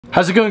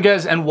How's it going,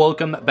 guys, and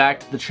welcome back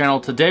to the channel.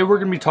 Today we're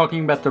going to be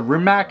talking about the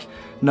Rimac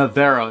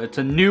Nevera. It's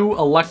a new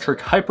electric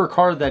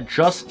hypercar that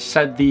just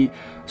set the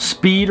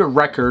speed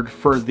record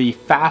for the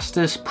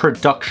fastest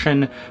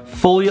production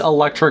fully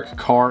electric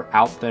car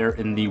out there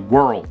in the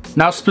world.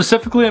 Now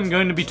specifically, I'm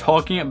going to be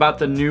talking about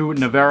the new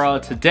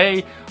Nevera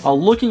today,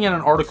 looking at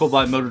an article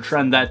by Motor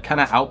Trend that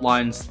kind of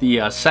outlines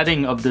the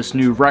setting of this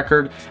new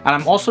record, and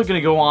I'm also going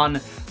to go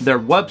on their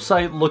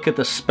website, look at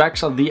the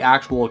specs of the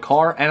actual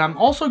car, and I'm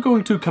also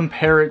going to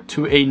compare it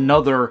to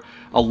another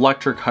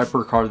electric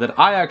hypercar that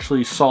I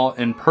actually saw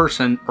in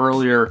person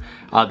earlier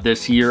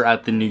this year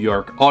at the New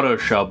York Auto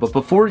Show. But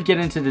before we get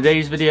into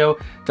today's video,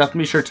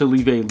 definitely be sure to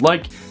leave a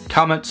like,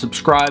 comment,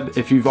 subscribe.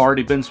 If you've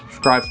already been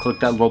subscribed, click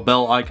that little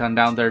bell icon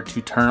down there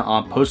to turn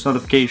on post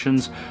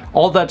notifications.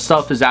 All that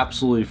stuff is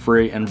absolutely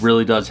free and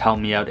really does help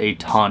me out a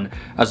ton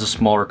as a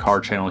smaller car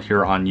channel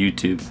here on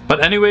YouTube.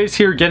 But anyways,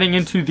 here, getting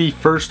into the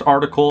first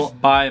article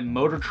by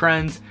Motor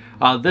Trend.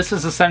 This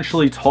is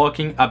essentially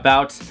talking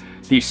about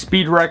the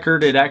speed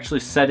record. It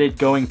actually set it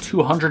going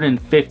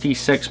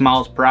 256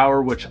 miles per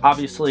hour, which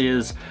obviously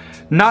is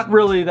not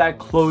really that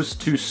close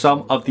to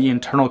some of the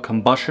internal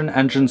combustion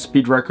engine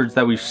speed records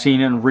that we've seen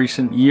in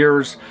recent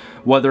years,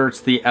 whether it's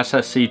the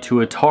SSC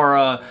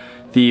Tuatara,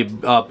 the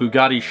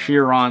Bugatti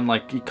Chiron,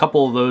 like a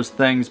couple of those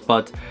things.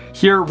 But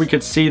here we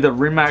could see the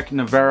Rimac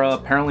Nevera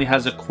apparently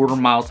has a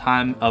quarter-mile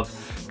time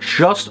of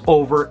just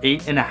over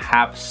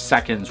 8.5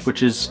 seconds,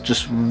 which is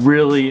just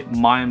really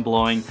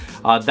mind-blowing.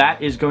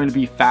 That is going to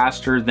be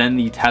faster than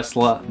the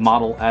Tesla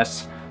Model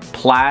S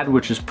Plaid,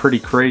 which is pretty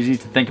crazy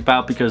to think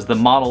about because the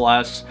Model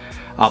S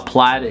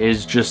Plaid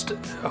is just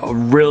a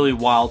really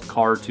wild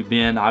car to be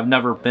in. I've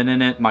never been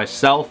in it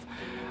myself,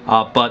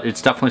 but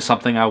it's definitely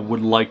something I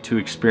would like to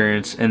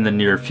experience in the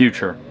near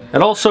future.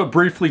 It also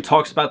briefly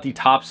talks about the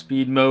top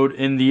speed mode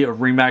in the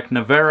Rimac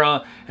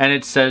Nevera, and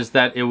it says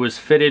that it was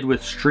fitted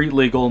with street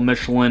legal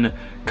Michelin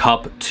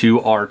Cup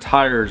 2R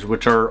tires,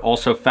 which are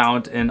also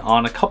found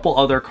on a couple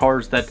other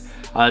cars that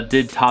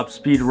did top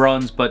speed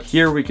runs. But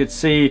here we could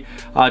see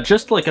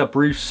just like a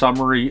brief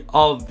summary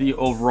of the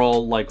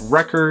overall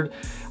record.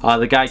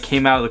 The guy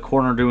came out of the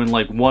corner doing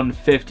like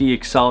 150,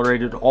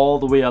 accelerated all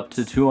the way up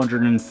to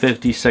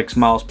 256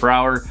 miles per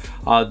hour.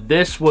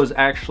 This was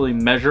actually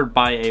measured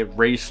by a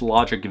Race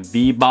Logic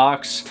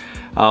V-Box,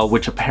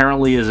 which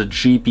apparently is a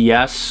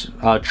GPS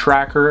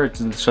tracker.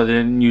 So they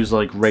didn't use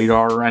like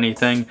radar or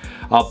anything.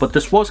 But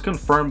this was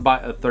confirmed by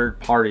a third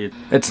party.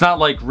 It's not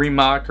like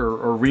Rimac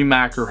or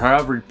Rimac or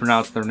however you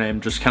pronounce their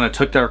name just kind of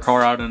took their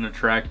car out on a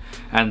track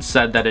and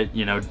said that it,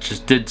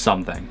 just did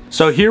something.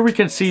 So here we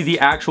can see the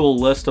actual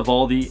list of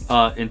all the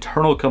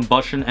internal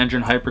combustion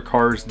engine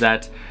hypercars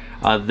that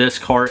this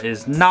car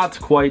is not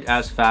quite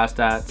as fast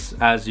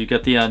as you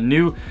get the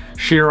new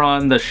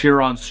Chiron, the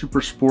Chiron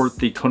Super Sport,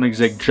 the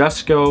Koenigsegg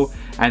Jesko,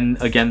 and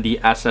again the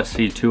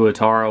SSC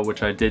Tuatara,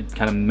 which I did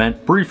kind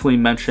of briefly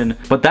mention.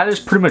 But that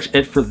is pretty much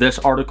it for this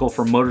article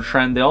from Motor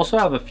Trend. They also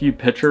have a few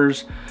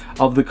pictures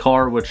of the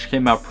car, which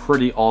came out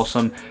pretty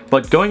awesome.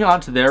 But going on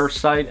to their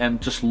site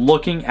and just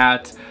looking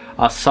at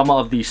some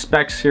of the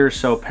specs here,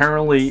 so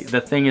apparently the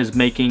thing is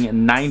making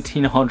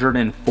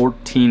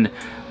 1914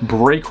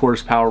 brake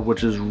horsepower,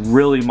 which is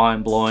really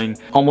mind-blowing.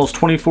 Almost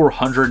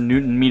 2400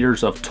 newton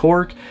meters of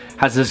torque.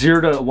 Has a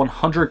 0 to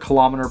 100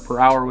 kilometer per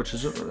hour, which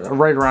is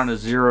right around a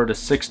 0 to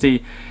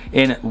 60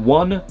 in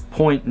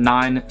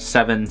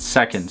 1.97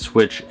 seconds,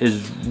 which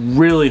is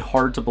really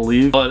hard to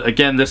believe. But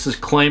again, this is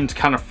claimed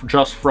kind of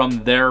just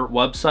from their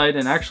website.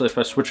 And actually, if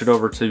I switch it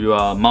over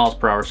to miles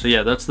per hour, so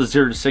yeah, that's the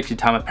 0 to 60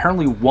 time.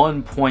 Apparently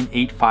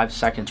 1.85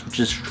 seconds,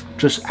 which is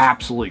just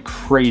absolutely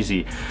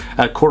crazy.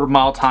 A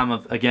quarter-mile time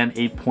of, again,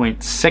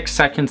 8.6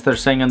 seconds, they're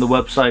saying on the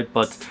website,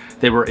 but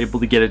they were able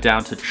to get it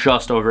down to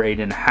just over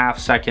 8.5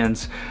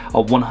 seconds.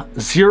 A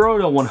 0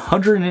 to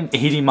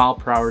 180 mile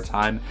per hour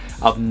time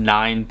of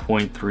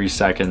 9.3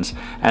 seconds.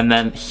 And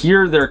then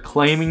here they're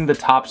claiming the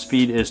top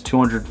speed is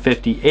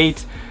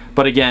 258.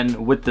 But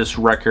again, with this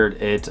record,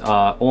 it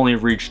only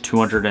reached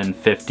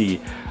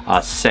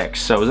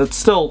 256. So it's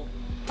still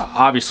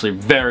obviously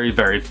very,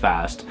 very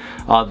fast.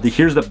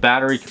 Here's the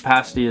battery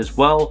capacity as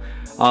well.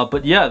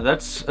 But yeah,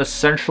 that's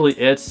essentially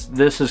it.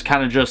 This is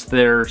kind of just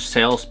their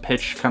sales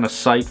pitch kind of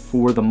site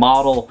for the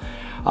model.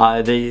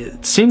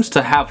 It seems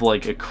to have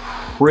like a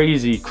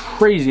crazy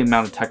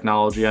amount of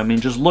technology. I mean,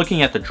 just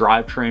looking at the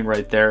drivetrain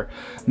right there,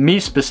 me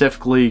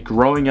specifically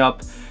growing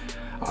up,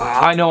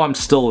 I know I'm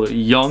still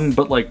young,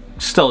 but like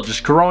still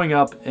just growing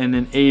up in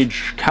an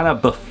age kind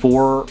of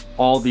before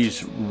all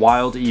these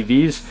wild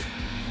EVs,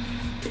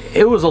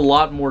 it was a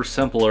lot more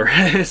simpler.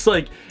 It's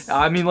like,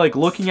 I mean, like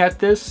looking at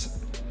this,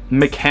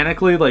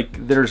 mechanically,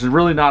 like there's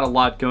really not a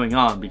lot going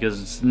on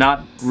because it's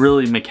not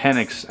really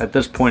mechanics at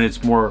this point.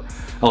 It's more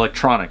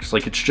electronics.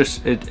 Like it's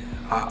just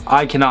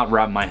I cannot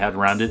wrap my head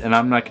around it, and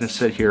I'm not going to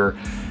sit here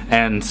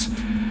and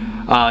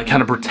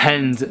kind of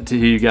pretend to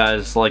you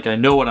guys like I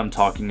know what I'm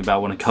talking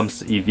about when it comes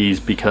to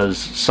EVs, because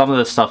some of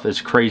this stuff is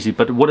crazy.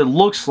 But what it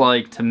looks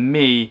like to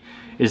me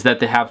is that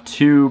they have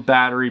two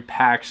battery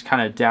packs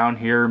kind of down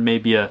here,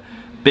 maybe a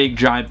big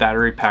giant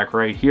battery pack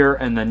right here,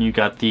 and then you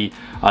got the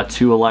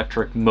 2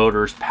 electric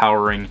motors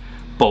powering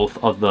both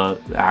of the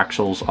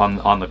axles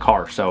on the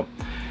car. So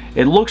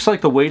it looks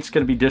like the weight's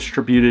going to be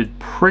distributed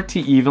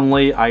pretty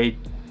evenly. I,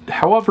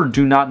 however,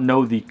 do not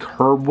know the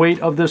curb weight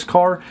of this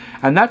car,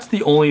 and that's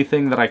the only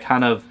thing that I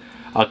kind of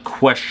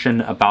question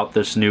about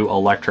this new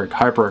electric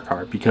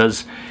hypercar,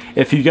 because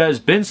if you guys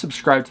been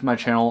subscribed to my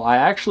channel, I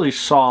actually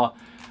saw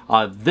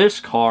this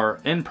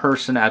car in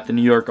person at the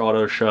New York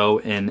Auto Show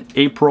in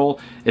April.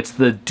 It's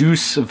the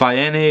Deuce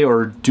Vienne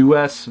or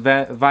Dues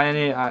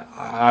Vienne.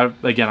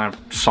 Again,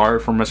 I'm sorry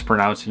for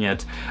mispronouncing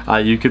it.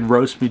 You can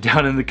roast me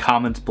down in the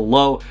comments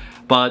below.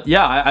 But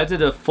yeah, I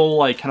did a full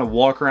like kind of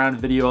walk around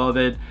video of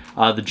it.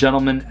 The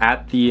gentlemen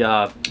at the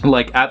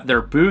at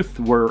their booth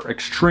were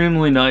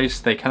extremely nice.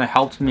 They kind of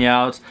helped me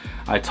out.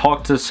 I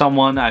talked to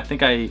someone. I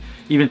think I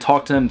even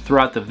talked to them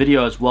throughout the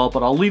video as well,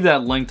 but I'll leave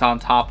that linked on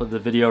top of the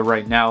video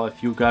right now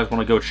if you guys want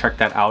to go check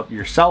that out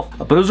yourself.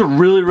 But it was a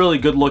really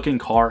good looking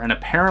car, and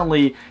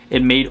apparently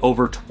it made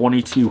over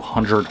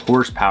 2,200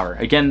 horsepower.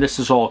 Again, this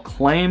is all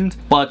claimed,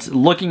 but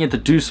looking at the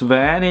Deuce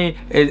Vienne,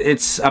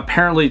 it's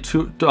apparently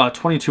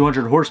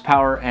 2,200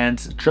 horsepower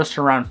and just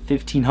around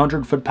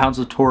 1,500 foot-pounds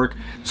of torque.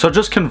 So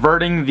just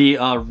converting the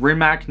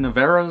Rimac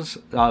Nevera's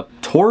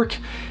torque,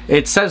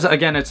 it says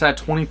again it's at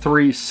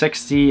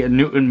 2360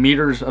 Newton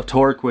meters of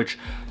torque, which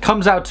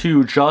comes out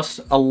to just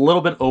a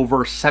little bit over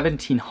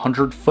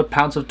 1,700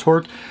 foot-pounds of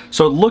torque.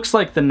 So it looks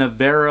like the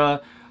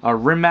Nevera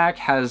Rimac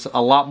has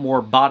a lot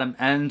more bottom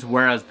end,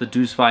 whereas the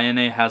Deuce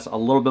Vienne has a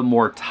little bit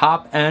more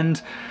top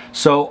end.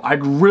 So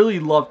I'd really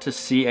love to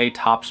see a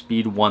top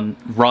speed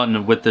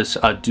run with this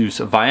Deuce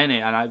Vienne.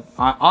 And I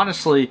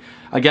honestly,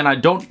 again, I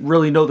don't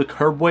really know the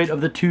curb weight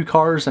of the two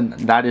cars, and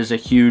that is a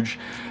huge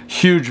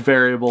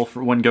variable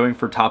for when going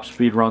for top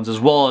speed runs, as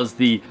well as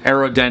the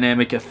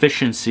aerodynamic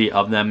efficiency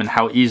of them and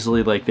how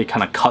easily like they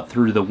kind of cut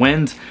through the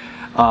wind.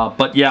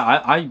 But yeah,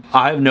 I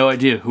have no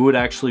idea who would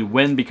actually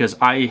win, because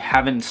I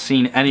haven't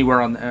seen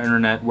anywhere on the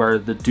internet where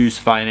the Deuce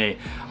Vienne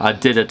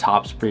did a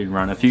top speed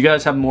run. If you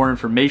guys have more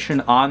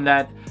information on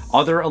that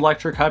other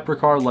electric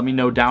hypercar, let me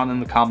know down in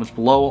the comments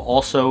below.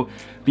 Also,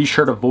 be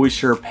sure to voice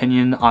your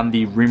opinion on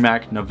the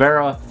Rimac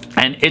Nevera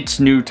and its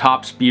new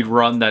top speed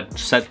run that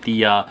set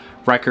the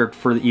record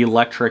for the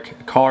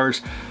electric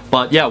cars.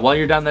 But yeah, while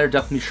you're down there,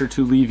 definitely be sure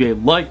to leave a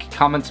like,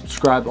 comment,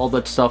 subscribe, all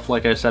that stuff.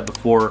 Like I said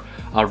before,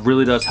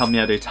 really does help me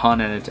out a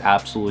ton, and it's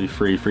absolutely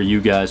free for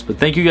you guys. But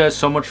thank you guys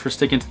so much for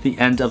sticking to the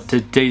end of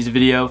today's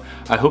video.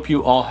 I hope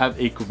you all have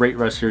a great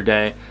rest of your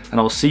day, and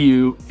I'll see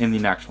you in the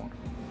next one.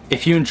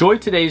 If you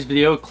enjoyed today's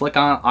video, click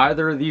on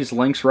either of these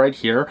links right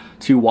here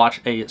to watch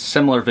a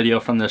similar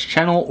video from this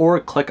channel, or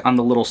click on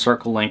the little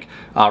circle link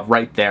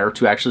right there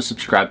to actually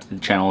subscribe to the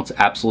channel. It's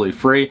absolutely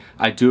free.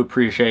 I do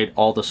appreciate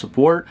all the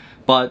support,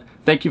 but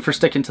thank you for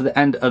sticking to the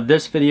end of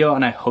this video,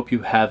 and I hope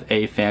you have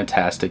a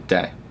fantastic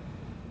day.